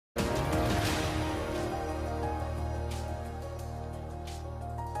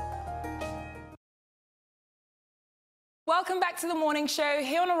Welcome back to the morning show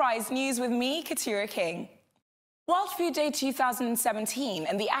here on Arise News with me, Katira King. World Food Day 2017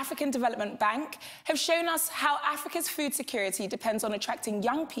 and the African Development Bank have shown us how Africa's food security depends on attracting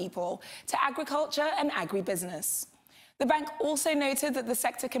young people to agriculture and agribusiness. The bank also noted that the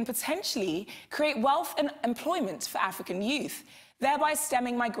sector can potentially create wealth and employment for African youth, thereby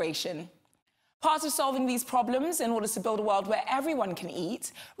stemming migration. Part of solving these problems in order to build a world where everyone can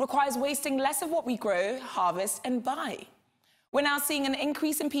eat requires wasting less of what we grow, harvest and buy. We're now seeing an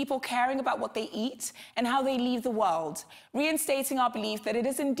increase in people caring about what they eat and how they leave the world, reinstating our belief that it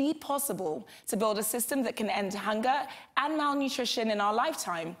is indeed possible to build a system that can end hunger and malnutrition in our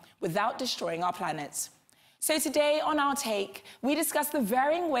lifetime without destroying our planet. So today on Our Take, we discuss the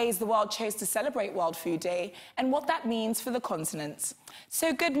varying ways the world chose to celebrate World Food Day and what that means for the continent.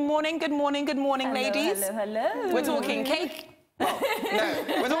 So good morning, ladies. Hello. We're talking cake. Well, no,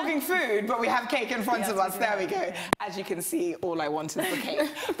 we're talking food, but we have cake in front of us. There we go. As you can see, all I want is the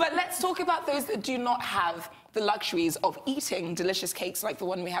cake. But let's talk about those that do not have the luxuries of eating delicious cakes like the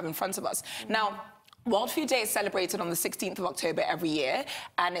one we have in front of us. Now, World Food Day is celebrated on the 16th of October every year,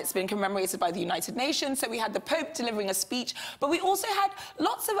 and it's been commemorated by the United Nations. So we had the Pope delivering a speech, but we also had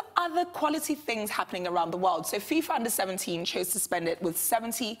lots of other quality things happening around the world. So FIFA Under-17 chose to spend it with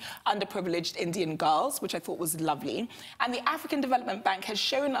 70 underprivileged Indian girls, which I thought was lovely. And the African Development Bank has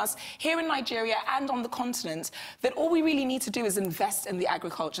shown us here in Nigeria and on the continent that all we really need to do is invest in the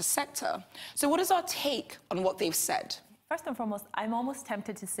agriculture sector. So what is our take on what they've said? First and foremost, I'm almost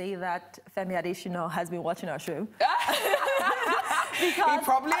tempted to say that Femi Adesina has been watching our show. He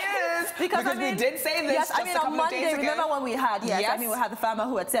probably is. Because I mean, we did say this yes, just I mean, a couple on Monday, of days ago. remember when we had, yes, I mean, we had the farmer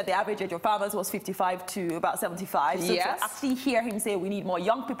who had said the average age of farmers was 55 to about 75. So yes, to actually hear him say we need more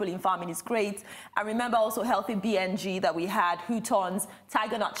young people in farming is great. And remember also Healthy BNG that we had, who turns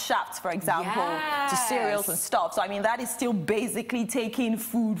tiger nut shafts, for example, to cereals and stuff. So I mean, that is still basically taking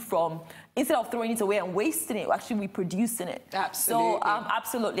food from, instead of throwing it away and wasting it, we're actually reproducing it. Absolutely. So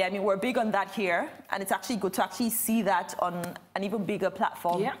absolutely, I mean, we're big on that here, and it's actually good to actually see that on an even bigger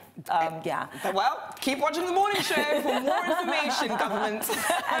platform. Yeah. Yeah. Well, keep watching the morning show for more information, government.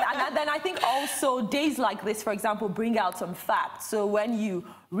 and then I think also days like this, for example, bring out some facts. So when you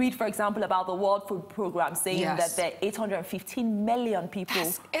read, for example, about the World Food Programme saying that there are 815 million people.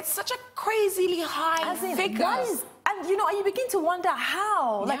 It's such a crazily high figure. And you know, and you begin to wonder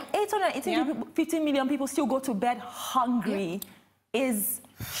how, like 815 million people still go to bed hungry is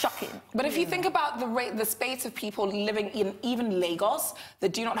shocking. But if you think about the space of people living in even Lagos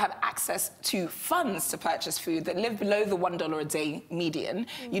that do not have access to funds to purchase food, that live below the $1 a day median,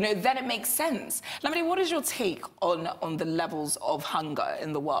 you know, then it makes sense. Lamide, what is your take on the levels of hunger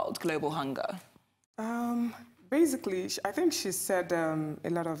in the world, global hunger? Basically, I think she said a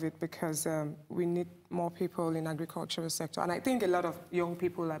lot of it because we need more people in agricultural sector. And I think a lot of young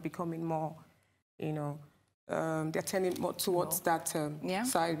people are becoming more, you know, they're turning more towards that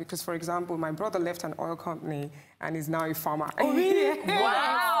side. Because, for example, my brother left an oil company and is now a farmer. Oh, really?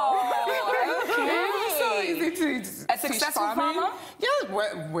 Wow. Okay. So it's a successful farmer? Yeah,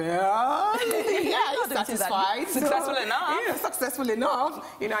 well, yeah, he's satisfied. Successful enough. Yeah, successful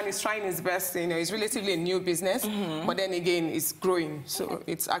enough. You know, and he's trying his best. You know, it's relatively a new business, but then again, it's growing. So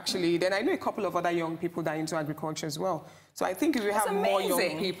it's actually, then I know a couple of other young people that are into agriculture as well. So I think if we have more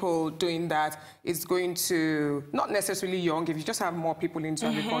young people doing that, it's going to, not necessarily young, if you just have more people into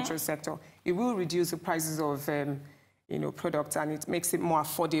the agricultural sector, it will reduce the prices of you know, products, and it makes it more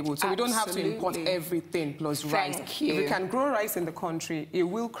affordable. So we don't have to import everything plus rice. Thank you. If we can grow rice in the country, it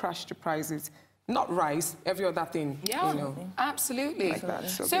will crash the prices. Not rice, every other thing. Yeah, you know, absolutely. Like that.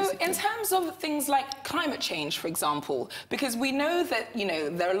 So in terms of things like climate change, for example, because we know that, you know,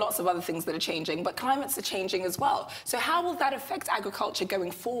 there are lots of other things that are changing, but climates are changing as well. So how will that affect agriculture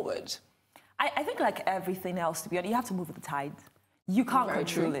going forward? I think like everything else, to be honest, you have to move with the tide. You can't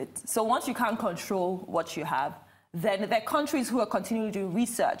control it. So once you can't control what you have, then there are countries who are continually doing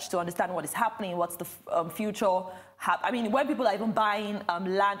research to understand what is happening, what's the future. I mean, when people are even buying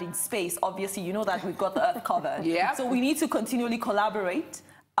land in space, obviously, you know that we've got the Earth covered. Yeah. So we need to continually collaborate,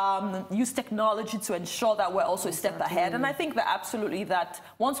 use technology to ensure that we're also a step ahead. And I think that absolutely that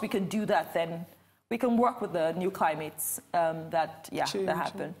once we can do that, then we can work with the new climates that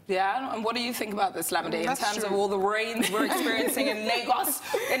happen. Yeah, and what do you think about this, Lamide, in terms of all the rains we're experiencing in Lagos,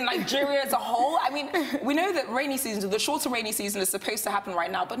 in Nigeria as a whole? I mean, we know that rainy season, the shorter rainy season is supposed to happen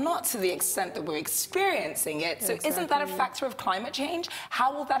right now, but not to the extent that we're experiencing it. So isn't that a factor of climate change?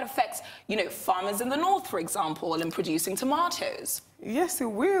 How will that affect, you know, farmers in the north, for example, in producing tomatoes? Yes,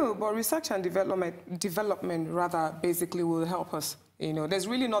 it will, but research and development rather basically will help us. You know, there's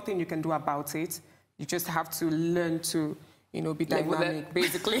really nothing you can do about it. You just have to learn to, be dynamic,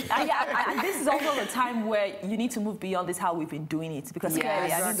 basically. And this is also the time where you need to move beyond this how we've been doing it, because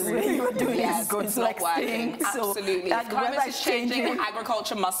clearly I think the way you're doing it is going to extinct. Absolutely. So, if climate is changing,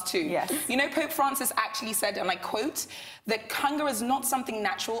 agriculture must too. Yes. Pope Francis actually said, and I quote, that hunger is not something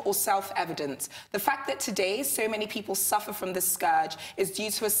natural or self-evident. The fact that today so many people suffer from this scourge is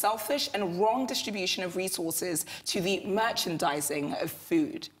due to a selfish and wrong distribution of resources to the merchandising of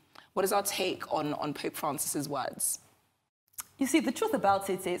food. What is our take on Pope Francis's words? You see, the truth about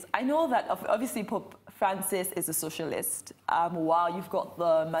it is, I know that obviously Pope Francis is a socialist, while you've got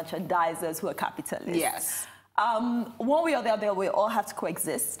the merchandisers who are capitalists. Yes. One way or the other, we all have to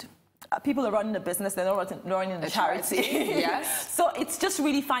coexist. People are running a business, they're not running a charity. Yes. So it's just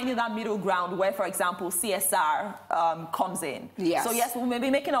really finding that middle ground where, for example, CSR comes in. Yes. So yes, we may be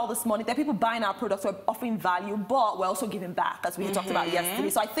making all this money. There are people buying our products, we're offering value, but we're also giving back, as we talked about yesterday.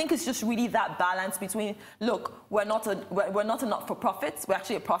 So I think it's just really that balance between, look, we're not a not-for-profit, we're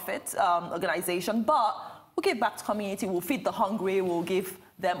actually a profit organization, but we'll give back to community, we'll feed the hungry, we'll give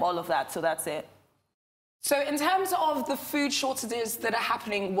them all of that. So that's it. So in terms of the food shortages that are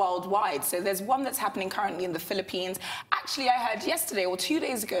happening worldwide, so there's one that's happening currently in the Philippines. Actually, I heard yesterday or 2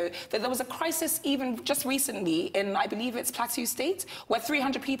 days ago that there was a crisis even just recently in, I believe it's Plateau State, where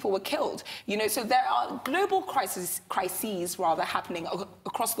 300 people were killed. So there are global crises happening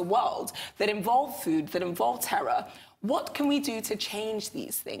across the world that involve food, that involve terror. What can we do to change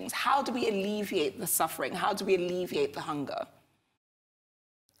these things? How do we alleviate the suffering? How do we alleviate the hunger?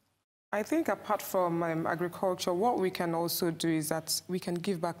 I think apart from agriculture, what we can also do is that we can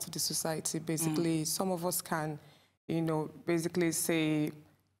give back to the society. Basically, some of us can, basically say,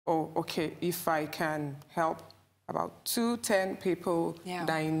 oh, okay, if I can help about 10 people that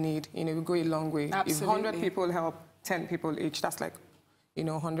are in need, we go a long way. Absolutely. If 100 people help 10 people each, that's like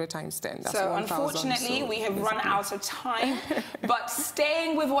 100 times 10. That's so 1,000. Unfortunately, we have run out of time. But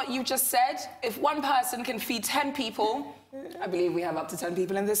staying with what you just said, if one person can feed 10 people, I believe we have up to 10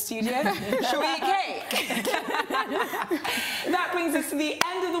 people in this studio. Shall we eat cake? That brings us to the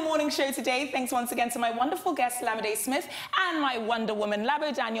end of the morning show today. Thanks once again to my wonderful guest, Lamide Smith, and my Wonder Woman,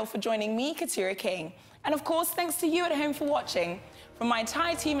 Labo Daniel, for joining me, Katura King. And of course, thanks to you at home for watching. From my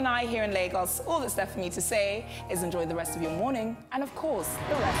entire team and I here in Lagos, all that's left for me to say is enjoy the rest of your morning and, of course,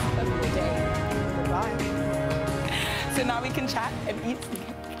 the rest of your day. Goodbye. So now we can chat and eat.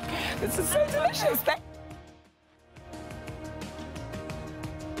 This is so delicious.